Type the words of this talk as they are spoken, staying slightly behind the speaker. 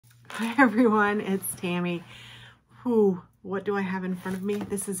Hi everyone, it's Tammy. What do I have in front of me?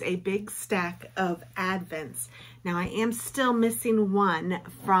 This is a big stack of Advents. Now I am still missing one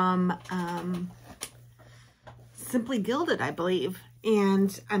from Simply Gilded, I believe.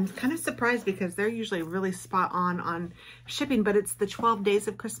 And I'm kind of surprised because they're usually really spot on shipping, but it's the 12 days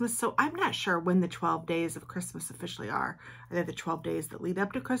of Christmas. So I'm not sure when the 12 days of Christmas officially are. Are they the 12 days that lead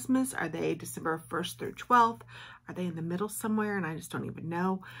up to Christmas? Are they December 1st through 12th? Are they in the middle somewhere? And I just don't even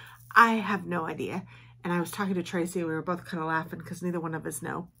know. I have no idea. And I was talking to Tracy. We were both kind of laughing because neither one of us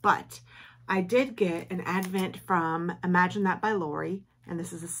know. But I did get an Advent from Imagine That by Lori. And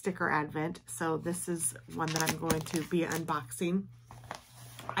this is a sticker Advent. So this is one that I'm going to be unboxing.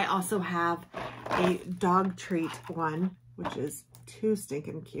 I also have a dog treat one, which is too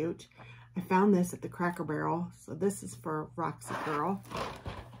stinking cute. I found this at the Cracker Barrel. So this is for Roxy Girl.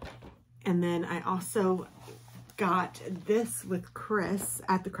 And then I also got this with Chris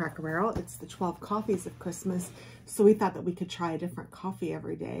at the Cracker Barrel. It's the 12 coffees of Christmas. So we thought that we could try a different coffee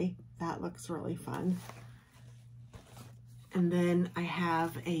every day. That looks really fun. And then I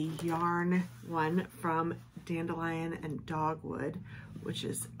have a yarn one from Dandelion and Dogwood, which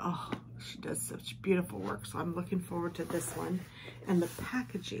is, oh, she does such beautiful work. So I'm looking forward to this one. And the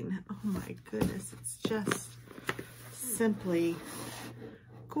packaging, oh my goodness, it's just simply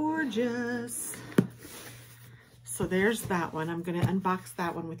gorgeous. So there's that one. I'm going to unbox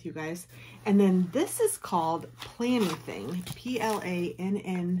that one with you guys. And then this is called Planny Thing,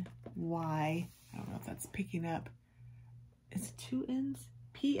 P-L-A-N-N-Y. I don't know if that's picking up. Is it two N's?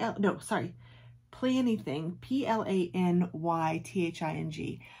 Planny Thing,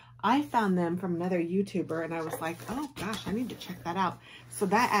 P-L-A-N-Y-T-H-I-N-G. I found them from another YouTuber and I was like, oh gosh, I need to check that out. So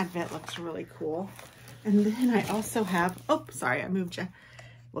that Advent looks really cool. And then I also have, oh, sorry, I moved you.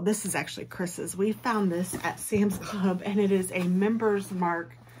 Well, this is actually Chris's. We found this at Sam's Club and it is a Members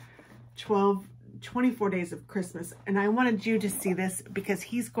Mark 24 Days of Christmas. And I wanted you to see this because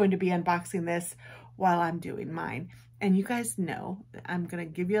he's going to be unboxing this while I'm doing mine. And you guys know, I'm going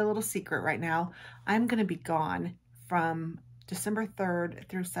to give you a little secret right now. I'm going to be gone from December 3rd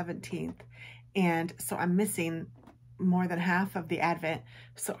through 17th. And so I'm missing more than half of the Advent.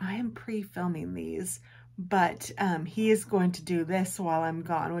 So I am pre-filming these. But he is going to do this while I'm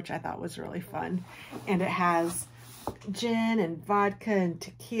gone, which I thought was really fun. And it has gin and vodka and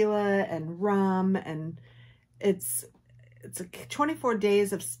tequila and rum. And it's a 24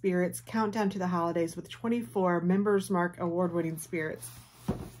 days of spirits, countdown to the holidays with 24 Members Mark award-winning spirits.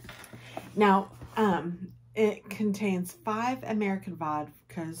 Now, it contains 5 American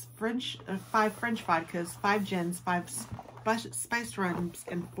vodkas, 5 French vodkas, 5 gins, 5 spiced rums,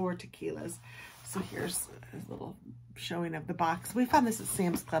 and 4 tequilas. So here's a little showing of the box. We found this at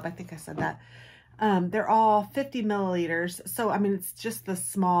Sam's Club. I think I said that. They're all 50 milliliters. So, I mean, it's just the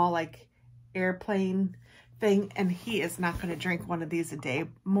small, like, airplane thing. And he is not going to drink one of these a day,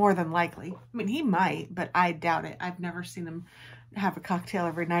 more than likely. I mean, he might, but I doubt it. I've never seen him have a cocktail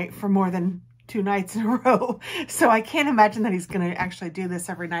every night for more than 2 nights in a row. So I can't imagine that he's going to actually do this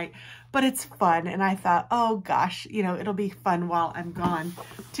every night, but it's fun. And I thought, oh gosh, you know, it'll be fun while I'm gone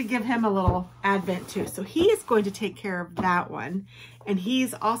to give him a little Advent too. So he is going to take care of that one. And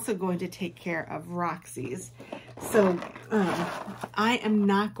he's also going to take care of Roxy's. So I am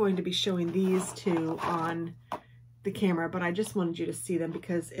not going to be showing these two on the camera, but I just wanted you to see them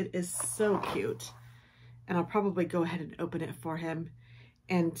because it is so cute. And I'll probably go ahead and open it for him.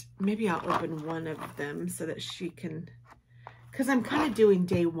 And maybe I'll open one of them so that she can, because I'm kind of doing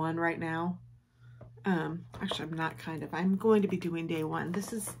day 1 right now. Actually, I'm not kind of. I'm going to be doing day 1.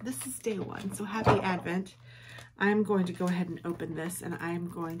 This is day 1. So happy Advent. I'm going to go ahead and open this, and I'm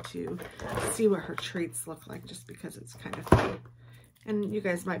going to see what her treats look like, just because it's kind of cute. And you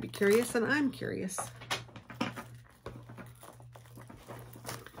guys might be curious, and I'm curious. I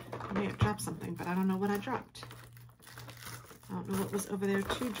may have dropped something, but I don't know what I dropped. I don't know what was over there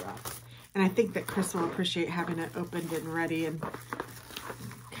to drop. And I think that Chris will appreciate having it opened and ready and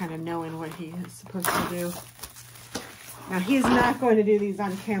kind of knowing what he is supposed to do. Now, he's not going to do these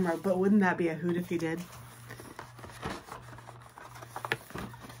on camera, but wouldn't that be a hoot if he did?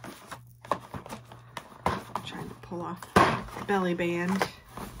 I'm trying to pull off the belly band.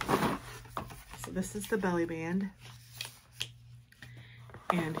 So this is the belly band.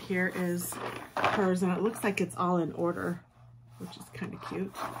 And here is hers, and it looks like it's all in order, which is kind of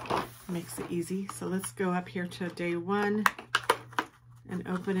cute. Makes it easy. So let's go up here to day 1 and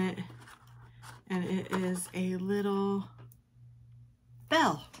open it. And it is a little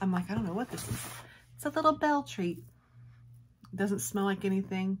bell. I'm like, I don't know what this is. It's a little bell treat. It doesn't smell like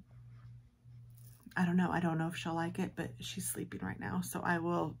anything. I don't know. I don't know if she'll like it, but she's sleeping right now. So I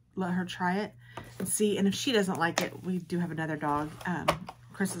will let her try it and see. And if she doesn't like it, we do have another dog.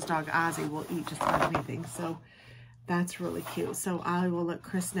 Chris's dog, Ozzy, will eat just about anything. So that's really cute. So I will let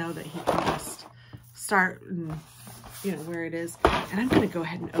Chris know that he can just start, and, you know, where it is. And I'm going to go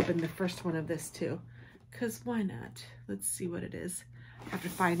ahead and open the first one of this too. Because why not? Let's see what it is. I have to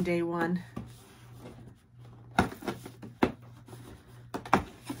find day one.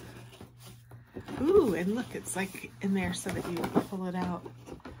 Ooh, and look, it's like in there so that you pull it out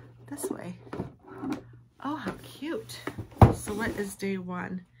this way. Oh, how cute. So what is day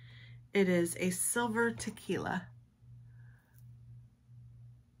one? It is a silver tequila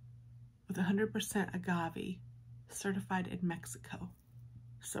with 100% agave, certified in Mexico.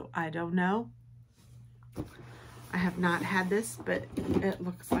 So I don't know. I have not had this, but it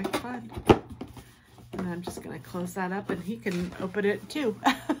looks like fun. And I'm just going to close that up and he can open it too.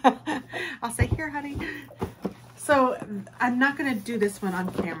 I'll say, here, honey. So I'm not going to do this one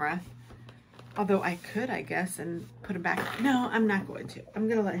on camera. Although I could, I guess, and put it back. No, I'm not going to. I'm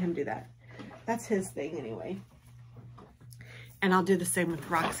going to let him do that. That's his thing anyway. And I'll do the same with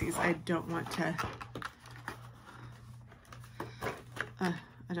Roxy's. I don't want to... I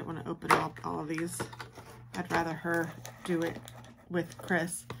don't want to open up all of these. I'd rather her do it with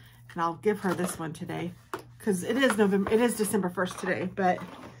Chris. And I'll give her this one today. Because it is December 1st today, but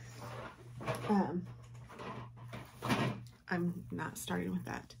I'm not starting with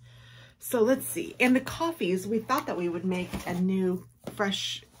that. So let's see. And the coffees, we thought that we would make a new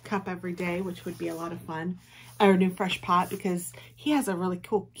fresh cup every day, which would be a lot of fun. Or a new fresh pot, because he has a really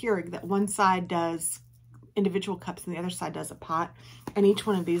cool Keurig that one side does individual cups and the other side does a pot. And each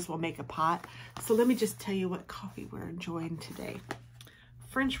one of these will make a pot. So let me just tell you what coffee we're enjoying today.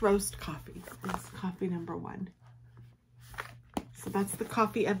 French roast coffee is coffee number one. So that's the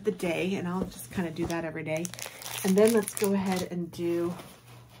coffee of the day, and I'll just kind of do that every day. And then let's go ahead and do,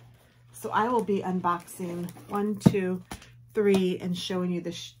 so I will be unboxing 1, 2, 3 and showing you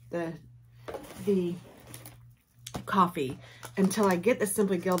the coffee until I get the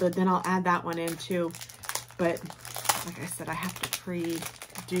Simply Gilded. Then I'll add that one in too. But like I said, I have to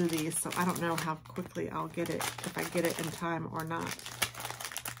pre-do these, so I don't know how quickly I'll get it, if I get it in time or not.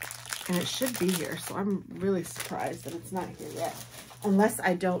 And it should be here, so I'm really surprised that it's not here yet. Unless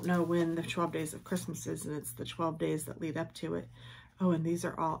I don't know when the 12 days of Christmas is, and it's the 12 days that lead up to it. Oh, and these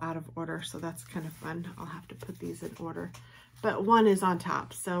are all out of order, so that's kind of fun. I'll have to put these in order. But one is on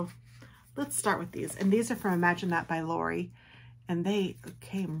top, so let's start with these. And these are from Imagine That by Lori, and they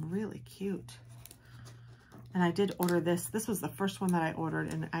came really cute. And I did order this. This was the first one that I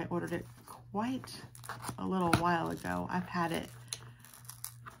ordered, and I ordered it quite a little while ago. I've had it.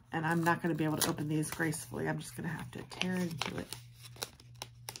 And I'm not going to be able to open these gracefully. I'm just going to have to tear into it.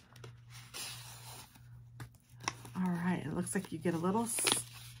 All right. It looks like you get a little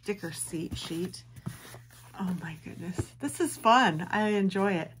sticker sheet. Oh my goodness. This is fun. I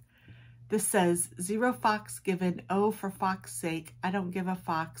enjoy it. This says, 0 fox given, O for fox sake. I don't give a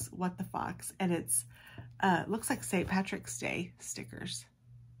fox. What the fox? And it's, looks like St. Patrick's Day stickers.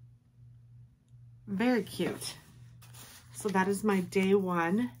 Very cute. So that is my day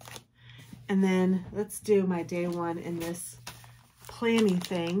one. And then let's do my day one in this planning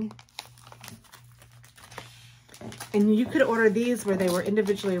thing. And you could order these where they were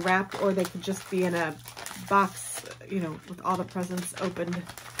individually wrapped, or they could just be in a box, you know, with all the presents opened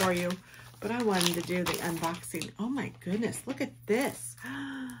for you. But I wanted to do the unboxing. Oh my goodness, look at this.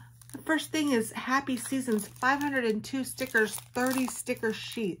 The first thing is Happy Seasons, 502 stickers, 30 sticker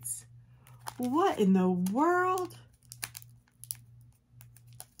sheets. What in the world?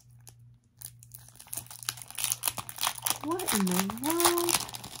 What in the world?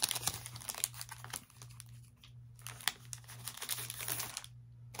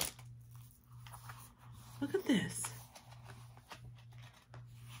 Look at this.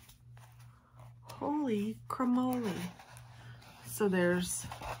 Holy cramoly. So there's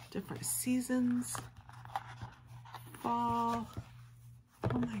different seasons. Fall.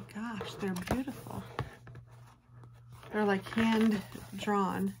 Oh my gosh, they're beautiful. They're like hand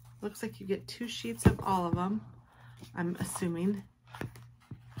drawn. Looks like you get 2 sheets of all of them, I'm assuming.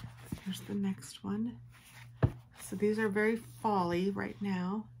 Here's the next one. So these are very fall-y right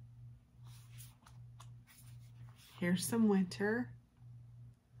now. Here's some winter.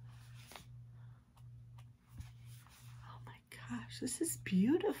 Oh my gosh, this is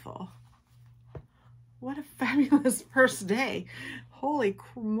beautiful. What a fabulous first day. Holy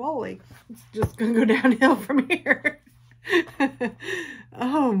moly. It's just gonna go downhill from here.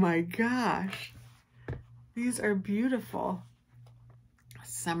 Oh my gosh. These are beautiful.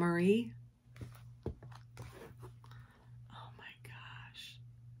 Summery.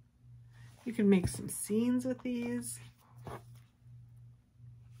 You can make some scenes with these.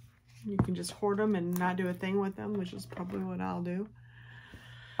 You can just hoard them and not do a thing with them, which is probably what I'll do.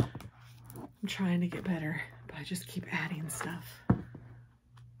 I'm trying to get better, but I just keep adding stuff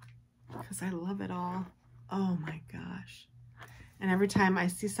because I love it all. Oh my gosh. And every time I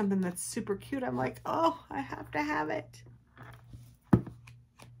see something that's super cute, I'm like, oh, I have to have it.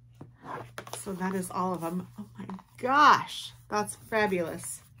 So that is all of them. Oh my gosh, that's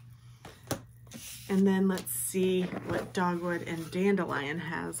fabulous. And then let's see what Dogwood and Dandelion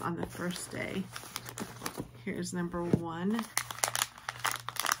has on the first day. Here's number 1.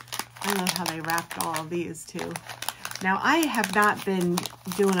 I love how they wrapped all of these too. Now I have not been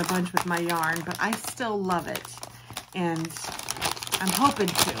doing a bunch with my yarn, but I still love it. And I'm hoping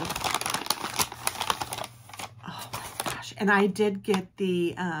to. Oh my gosh. And I did get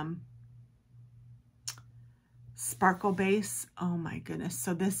the sparkle base. Oh my goodness.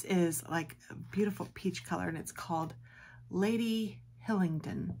 So this is like a beautiful peach color and it's called Lady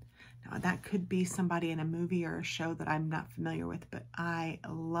Hillingdon. Now that could be somebody in a movie or a show that I'm not familiar with, but I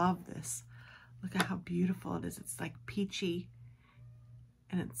love this. Look at how beautiful it is. It's like peachy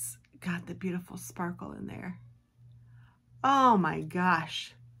and it's got the beautiful sparkle in there. Oh my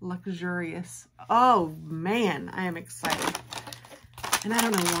gosh, luxurious. Oh man, I am excited. And I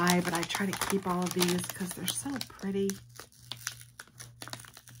don't know why, but I try to keep all of these because they're so pretty.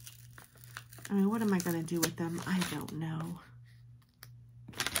 I mean, what am I going to do with them? I don't know.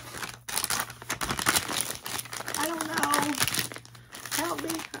 I don't know. Help me,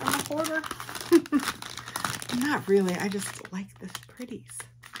 I'm a hoarder. Not really, I just like the pretties.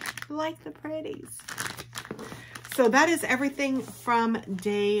 I like the pretties. So that is everything from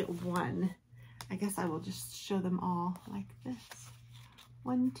day 1. I guess I will just show them all like this.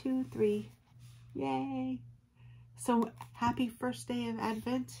 1, 2, 3. Yay. So happy first day of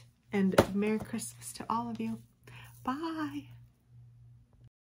Advent and Merry Christmas to all of you. Bye.